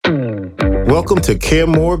Welcome to Care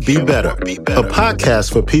More, Be Better, a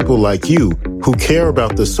podcast for people like you who care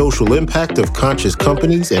about the social impact of conscious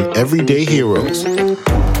companies and everyday heroes.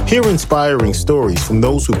 Hear inspiring stories from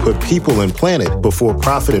those who put people and planet before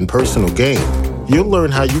profit and personal gain. You'll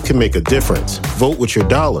learn how you can make a difference, vote with your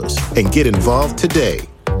dollars, and get involved today.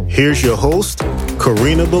 Here's your host,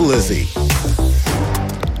 Karina Belizzi.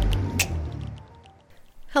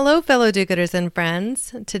 Hello, fellow do-gooders and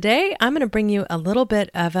friends. Today, I'm going to bring you a little bit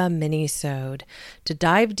of a mini-sode to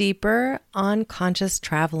dive deeper on conscious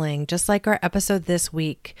traveling, just like our episode this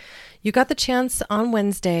week. You got the chance on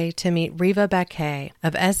Wednesday to meet Riva Baquet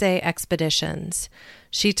of SA Expeditions.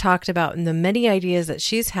 She talked about the many ideas that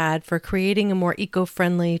she's had for creating a more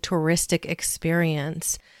eco-friendly touristic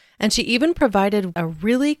experience. And she even provided a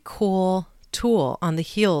really cool tool on the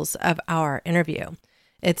heels of our interview.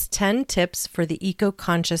 It's 10 tips for the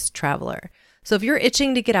eco-conscious traveler. So if you're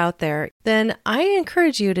itching to get out there, then I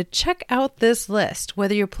encourage you to check out this list,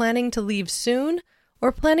 whether you're planning to leave soon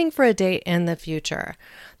or planning for a date in the future.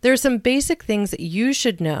 There are some basic things that you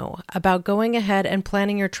should know about going ahead and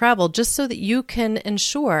planning your travel just so that you can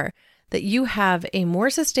ensure that you have a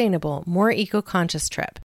more sustainable, more eco-conscious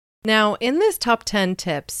trip. Now, in this top 10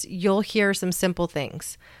 tips, you'll hear some simple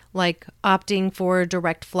things like opting for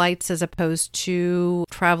direct flights as opposed to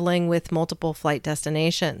traveling with multiple flight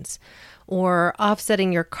destinations, or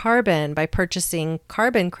offsetting your carbon by purchasing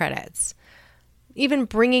carbon credits, even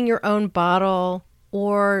bringing your own bottle,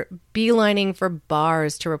 or beelining for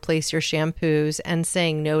bars to replace your shampoos and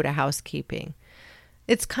saying no to housekeeping.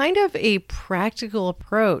 It's kind of a practical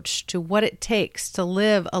approach to what it takes to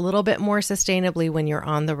live a little bit more sustainably when you're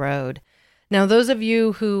on the road. Now, those of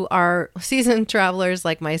you who are seasoned travelers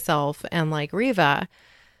like myself and like Riva,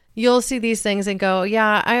 you'll see these things and go,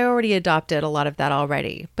 yeah, I already adopted a lot of that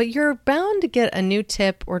already. But you're bound to get a new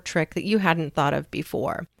tip or trick that you hadn't thought of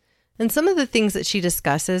before. And some of the things that she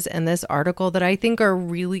discusses in this article that I think are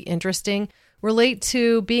really interesting relate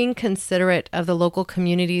to being considerate of the local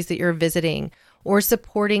communities that you're visiting or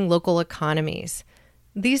supporting local economies.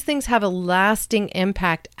 These things have a lasting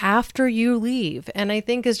impact after you leave, and I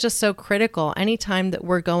think is just so critical anytime that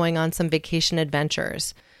we're going on some vacation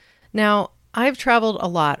adventures. Now, I've traveled a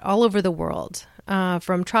lot all over the world,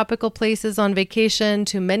 from tropical places on vacation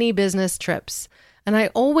to many business trips, and I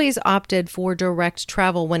always opted for direct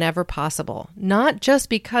travel whenever possible, not just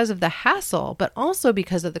because of the hassle, but also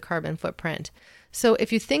because of the carbon footprint. So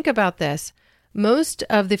if you think about this, most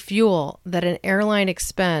of the fuel that an airline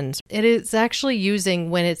expends, it is actually using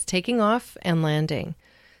when it's taking off and landing.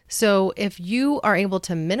 So if you are able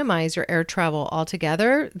to minimize your air travel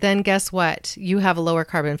altogether, then guess what? You have a lower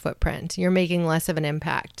carbon footprint. You're making less of an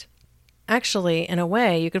impact. Actually, in a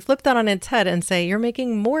way, you could flip that on its head and say you're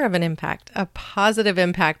making more of an impact, a positive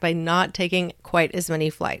impact by not taking quite as many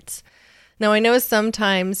flights. Now, I know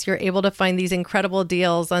sometimes you're able to find these incredible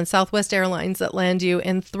deals on Southwest Airlines that land you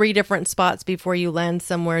in 3 different spots before you land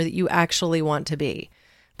somewhere that you actually want to be.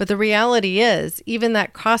 But the reality is, even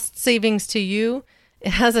that cost savings to you,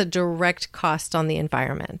 it has a direct cost on the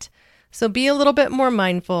environment. So be a little bit more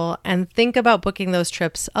mindful and think about booking those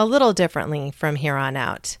trips a little differently from here on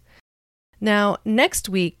out. Now, next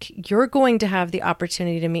week, you're going to have the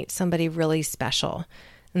opportunity to meet somebody really special,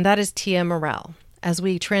 and that is Tia Morell, as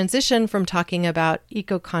we transition from talking about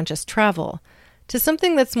eco-conscious travel to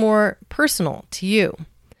something that's more personal to you.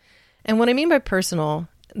 And what I mean by personal,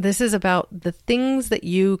 this is about the things that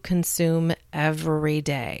you consume every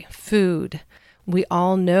day. Food. We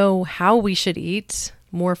all know how we should eat.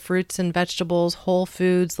 More fruits and vegetables, whole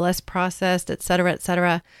foods, less processed, etc.,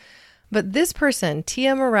 etc. But this person,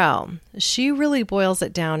 Tia Morell, she really boils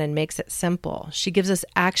it down and makes it simple. She gives us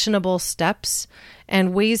actionable steps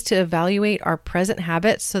and ways to evaluate our present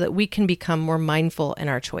habits so that we can become more mindful in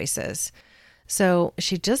our choices. So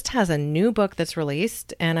she just has a new book that's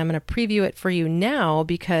released, and I'm going to preview it for you now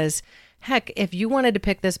because, heck, if you wanted to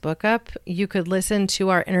pick this book up, you could listen to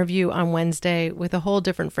our interview on Wednesday with a whole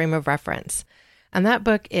different frame of reference. And that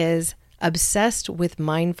book is Obsessed with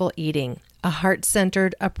Mindful Eating, a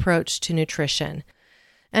heart-centered approach to nutrition.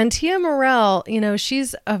 And Tia Morell,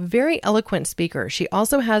 she's a very eloquent speaker. She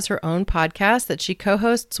also has her own podcast that she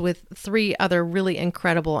co-hosts with 3 other really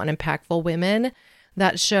incredible and impactful women.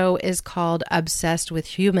 That show is called Obsessed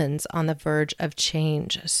with Humans on the Verge of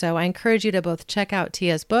Change. So I encourage you to both check out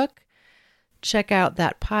Tia's book, check out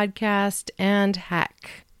that podcast, and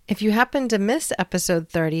heck, if you happen to miss episode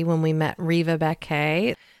 30 when we met Riva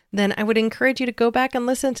Baquet, then I would encourage you to go back and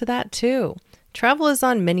listen to that too. Travel is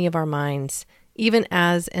on many of our minds, even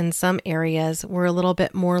as in some areas we're a little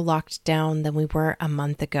bit more locked down than we were a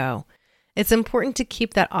month ago. It's important to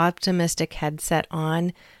keep that optimistic headset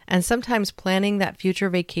on, and sometimes planning that future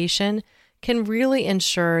vacation can really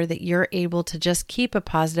ensure that you're able to just keep a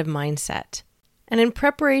positive mindset. And in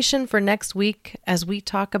preparation for next week, as we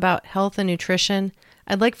talk about health and nutrition,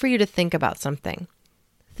 I'd like for you to think about something.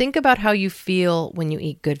 Think about how you feel when you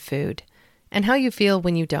eat good food and how you feel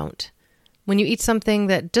when you don't. When you eat something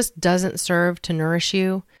that just doesn't serve to nourish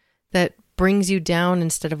you, that brings you down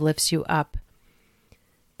instead of lifts you up.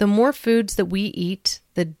 The more foods that we eat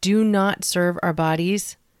that do not serve our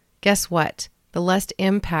bodies, guess what? The less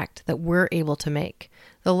impact that we're able to make,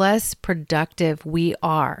 the less productive we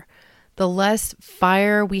are, the less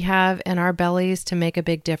fire we have in our bellies to make a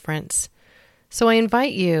big difference. So I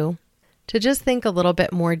invite you to just think a little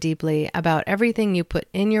bit more deeply about everything you put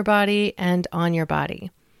in your body and on your body.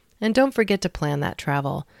 And don't forget to plan that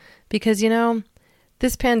travel, because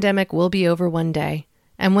this pandemic will be over one day.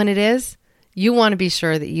 And when it is, you want to be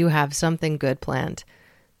sure that you have something good planned.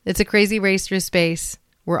 It's a crazy race through space.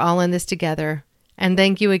 We're all in this together. And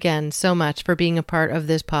thank you again so much for being a part of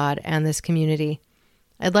this pod and this community.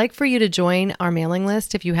 I'd like for you to join our mailing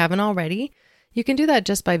list if you haven't already. You can do that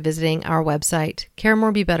just by visiting our website,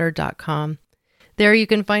 caremorebebetter.com. There you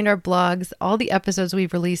can find our blogs, all the episodes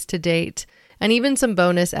we've released to date, and even some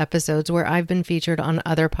bonus episodes where I've been featured on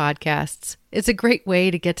other podcasts. It's a great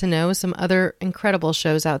way to get to know some other incredible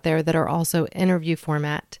shows out there that are also interview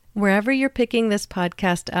format. Wherever you're picking this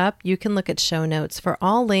podcast up, you can look at show notes for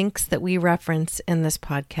all links that we reference in this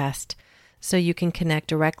podcast. So you can connect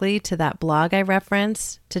directly to that blog I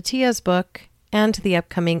referenced, to Tia's book, and to the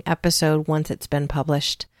upcoming episode once it's been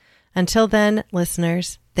published. Until then,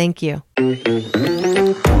 listeners, thank you.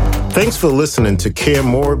 Thanks for listening to Care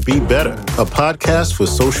More, Be Better, a podcast for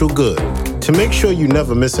social good. To make sure you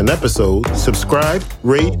never miss an episode, subscribe,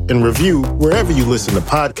 rate, and review wherever you listen to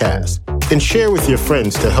podcasts, and share with your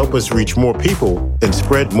friends to help us reach more people and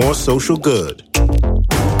spread more social good.